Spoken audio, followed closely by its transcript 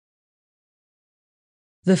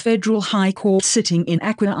The Federal High Court sitting in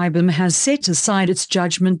Akwa-Ibom has set aside its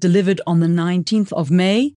judgment delivered on the 19th of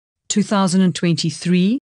May,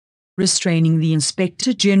 2023, restraining the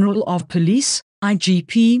Inspector General of Police,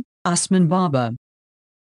 IGP, Usman Baba,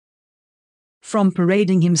 from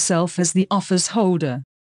parading himself as the office holder.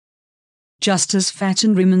 Justice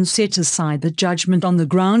Fatin Riman set aside the judgment on the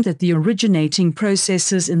ground that the originating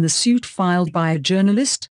processes in the suit filed by a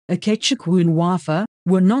journalist, Akwa-ibom,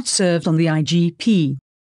 were not served on the IGP.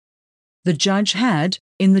 The judge had,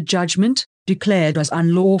 in the judgment, declared as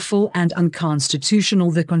unlawful and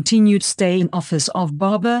unconstitutional the continued stay in office of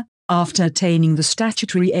Baba, after attaining the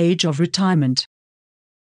statutory age of retirement,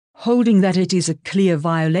 holding that it is a clear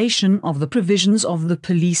violation of the provisions of the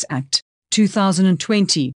Police Act,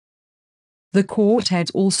 2020. The court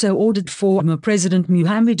had also ordered former President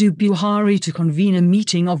Muhammadu Buhari to convene a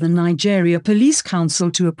meeting of the Nigeria Police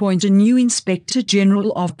Council to appoint a new Inspector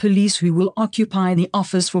General of Police who will occupy the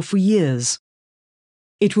office for 4 years.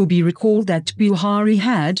 It will be recalled that Buhari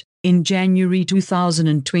had, in January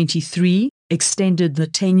 2023, extended the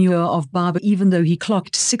tenure of Baba even though he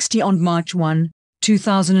clocked 60 on March 1,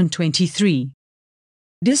 2023.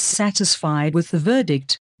 Dissatisfied with the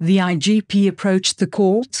verdict, the IGP approached the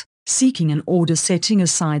court, seeking an order setting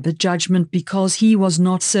aside the judgment because he was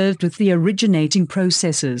not served with the originating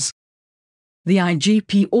processes. The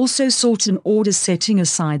IGP also sought an order setting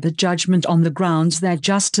aside the judgment on the grounds that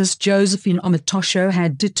Justice Josephine Omatosho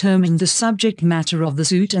had determined the subject matter of the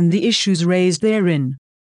suit and the issues raised therein.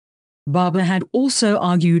 Baba had also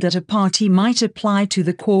argued that a party might apply to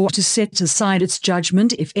the court to set aside its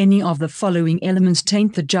judgment if any of the following elements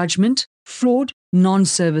taint the judgment: fraud,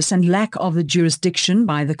 non-service and lack of the jurisdiction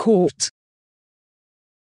by the court.